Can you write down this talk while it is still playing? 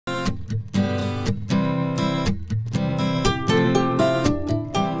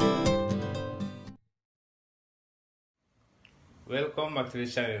Welcome back to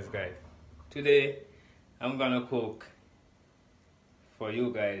the channel, guys. Today I'm gonna cook for you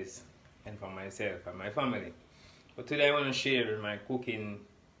guys and for myself and my family. But today I want to share my cooking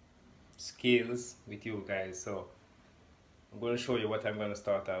skills with you guys. So I'm going to show you what I'm going to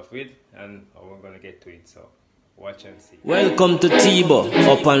start off with and how we're going to get to it. So watch and see. Welcome to Tibo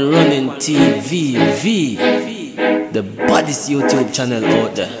Up and Running TV, the baddest YouTube channel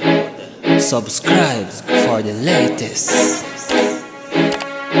out there. Subscribe for the latest.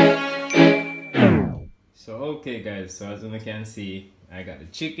 So okay guys, so as you can see, I got the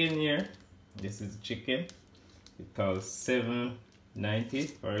chicken here. This is the chicken. It costs $7.90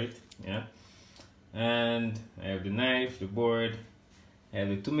 for it, yeah. And I have the knife, the board, I have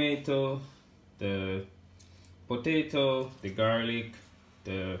the tomato, the potato, the garlic,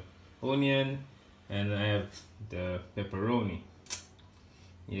 the onion, and I have the pepperoni.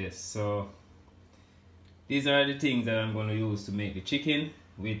 Yes, so these are the things that I'm going to use to make the chicken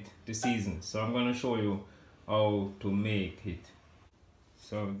with the season. So I'm going to show you how to make it.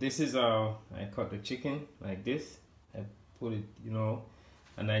 So this is how I cut the chicken, like this. I put it,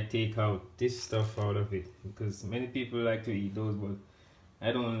 and I take out this stuff out of it because many people like to eat those, but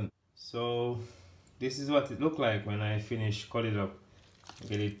I don't. So this is what it looked like when I finish cut it up.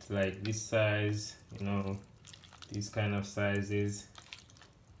 Get it like this size, these kind of sizes,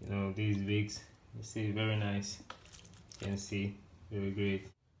 these bigs. You see, very nice. You can see, very great.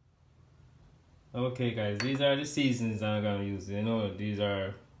 Okay guys, these are the seasons I'm gonna use. These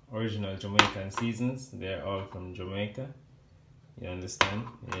are original Jamaican seasons. They're all from Jamaica. You understand?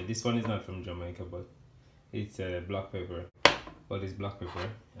 Yeah, this one is not from Jamaica, but it's black pepper. But it's black pepper,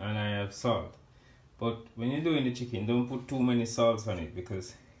 and I have salt. But when you're doing the chicken, don't put too many salts on it,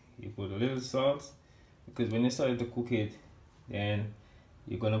 because you put a little salt, because when you start to cook it, then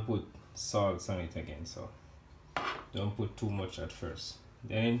you're gonna put salts on it again. So don't put too much at first.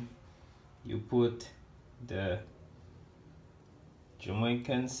 Then you put the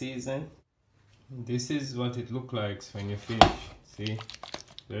Jamaican season. This is what it looks like when you finish. See,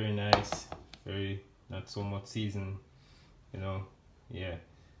 very nice, very not so much season, yeah.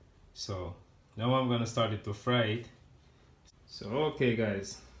 So now I'm gonna start it to fry it. So okay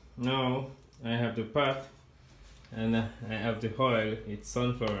guys, now I have the pot and I have the oil. It's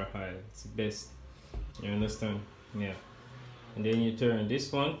sunflower oil, it's the best, you understand? Yeah. And then you turn this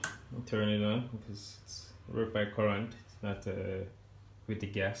one, turn it on, because it's worked by current, it's not with the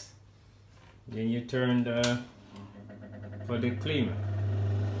gas. Then you turn for the cleaner.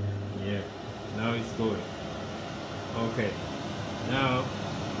 Yeah, now it's going. Okay, now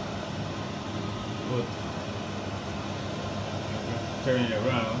turn it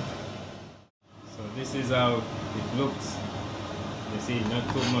around. So this is how it looks. You see, not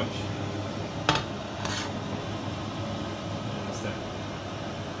too much.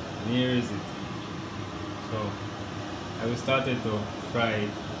 And here is it. So I will start it to fry it.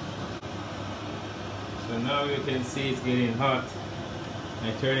 So now you can see it's getting hot.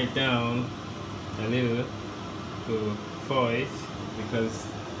 I turn it down a little to 4 because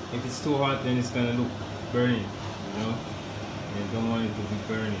if it's too hot, then it's gonna look burning, You don't want it to be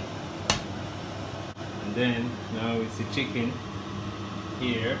burning. And then now it's the chicken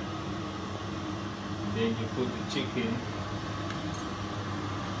here. And then you put the chicken,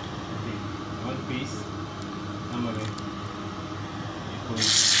 one piece. I'm gonna put it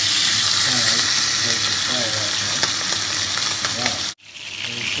right now. Wow.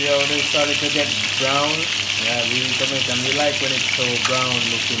 And you see how they started to get brown? Yeah, we Jamaican, we like when it's so brown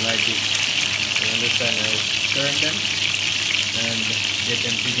looking like this. You understand? I turn them and get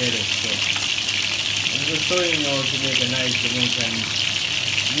them together. So I'm just showing you how to make a nice Jamaican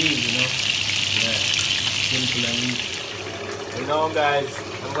meal, Yeah, simple and easy. And now guys,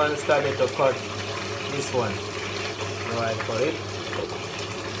 I'm going to start it to cut this one. So I cut it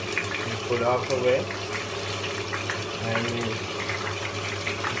and put off away, and this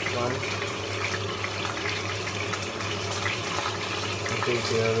one and take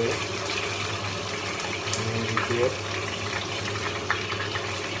it away, and then this here.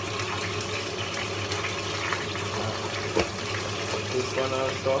 This one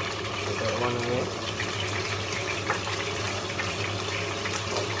also, put that one away.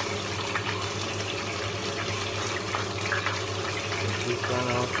 This one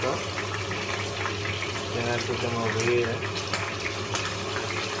also. Then I put them over here.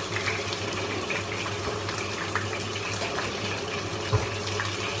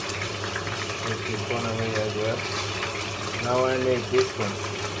 Put this one away as well. Now I make this one.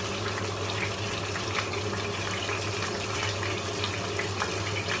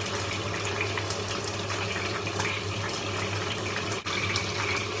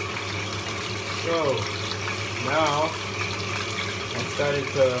 So now I started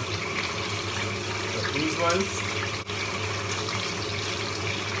to put these ones.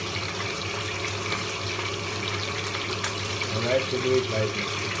 I like to do it like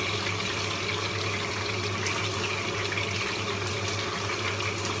this.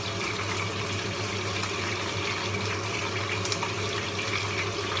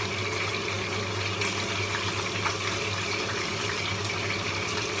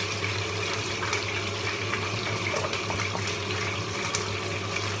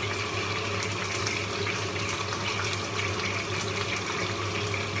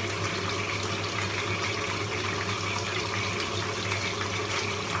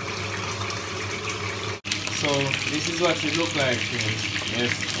 So this is what it look like. Yes,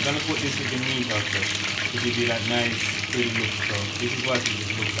 I'm gonna put this with the meat after to give you that nice pretty look. So this is what it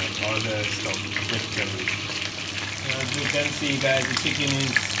looks like, all the stuff, vegetables. As you can see guys, the chicken is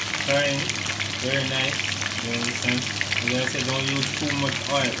frying, very nice, you understand? As I said, don't use too much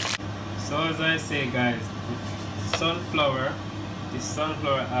oil. So as I say guys, this sunflower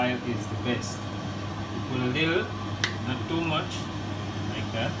oil is the best. You put a little, not too much, like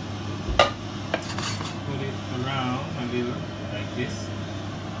that. Put it around a little like this.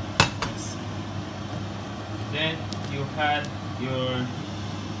 Yes. Then you add your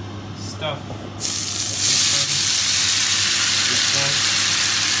stuff. This one,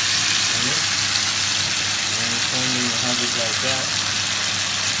 and finally you have it like that.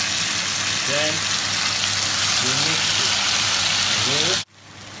 Then you mix it. Okay.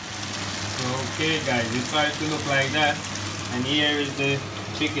 So okay guys, it started to look like that, and here is the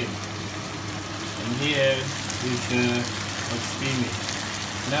chicken. And here is the what's steaming.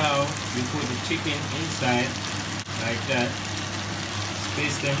 Now you put the chicken inside like that.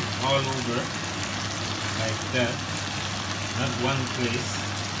 Space them all over like that. Not one place.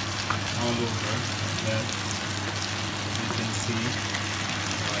 All over like that. You can see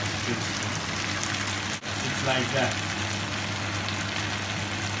how I fix them. It's like that.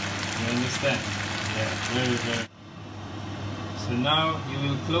 You understand? Yeah, very, very. So now you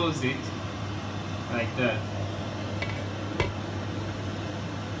will close it like that.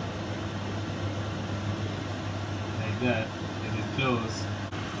 Like that. Let it close.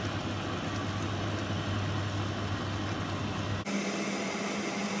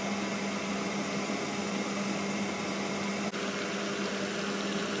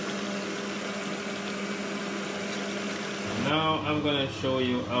 Now I'm gonna show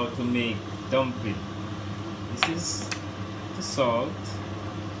you how to make dumpling. This is the salt.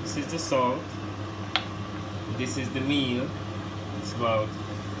 This is the salt. This is the meal. It's about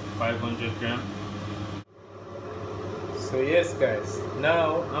 500 grams. So yes guys,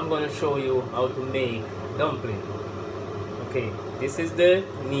 now I'm gonna show you how to make dumpling. Okay, this is the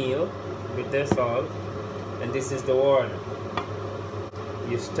meal with the salt, and this is the water.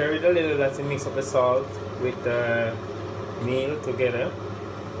 You stir it a little, that's a mix of the salt with the meal together.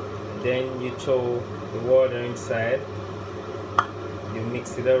 Then you throw the water inside. You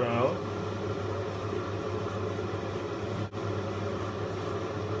mix it around.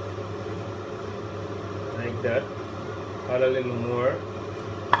 Like that. Add a little more.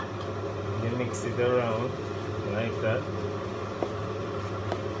 You mix it around like that.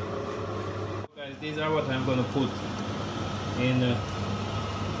 Guys, these are what I'm gonna put in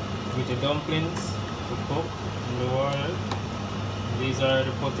with the dumplings to cook in the water. These are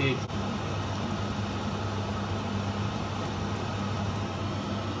the potatoes.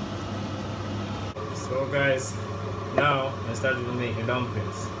 So guys, now I started to make the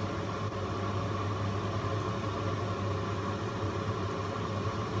dumplings.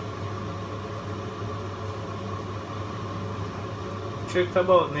 Trick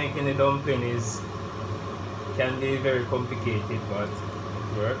about making a dumpling is can be very complicated, but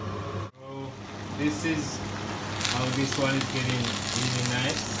it works. So this is how this one is getting really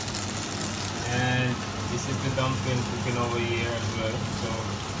nice, and this is the dumpling cooking over here as well. So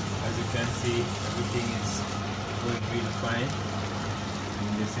as you can see, everything is going really fine.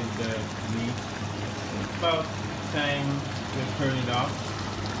 And this is the meat. It's about time to turn it off.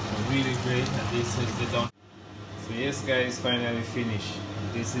 So really great, and this is the dumpling. So yes guys, finally finished.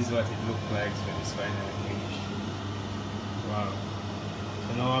 This is what it looked like when it's finally finished. Wow.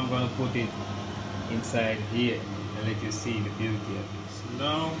 So now I'm gonna put it inside here and let you see the beauty of it. So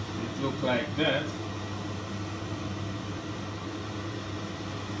now it looks like that.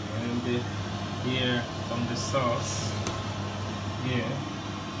 And here from the sauce here.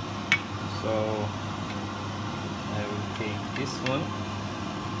 So I will take this one.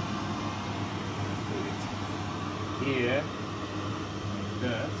 Here, like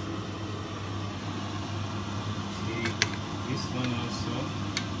that. also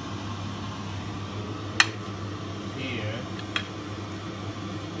here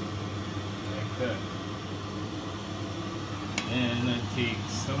like that. And I take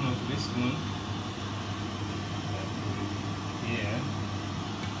some of this one here,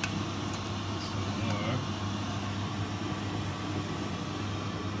 some more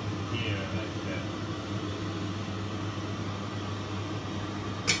here like that.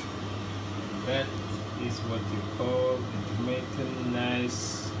 That is what you call the Jamaican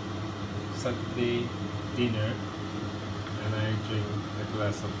nice Saturday dinner, and I drink a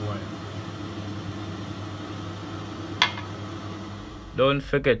glass of wine. Don't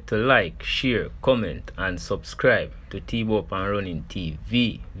forget to like, share, comment, and subscribe to T-Bo Up and Running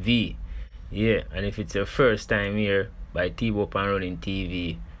TV. Yeah, and if it's your first time here by T-Bo Up and Running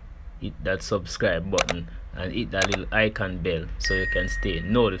TV, hit that subscribe button and hit that little icon bell so you can stay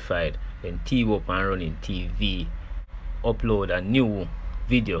notified when T-Bo Up and Running TV upload a new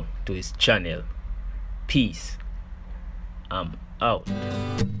video to his channel. Peace. I'm out.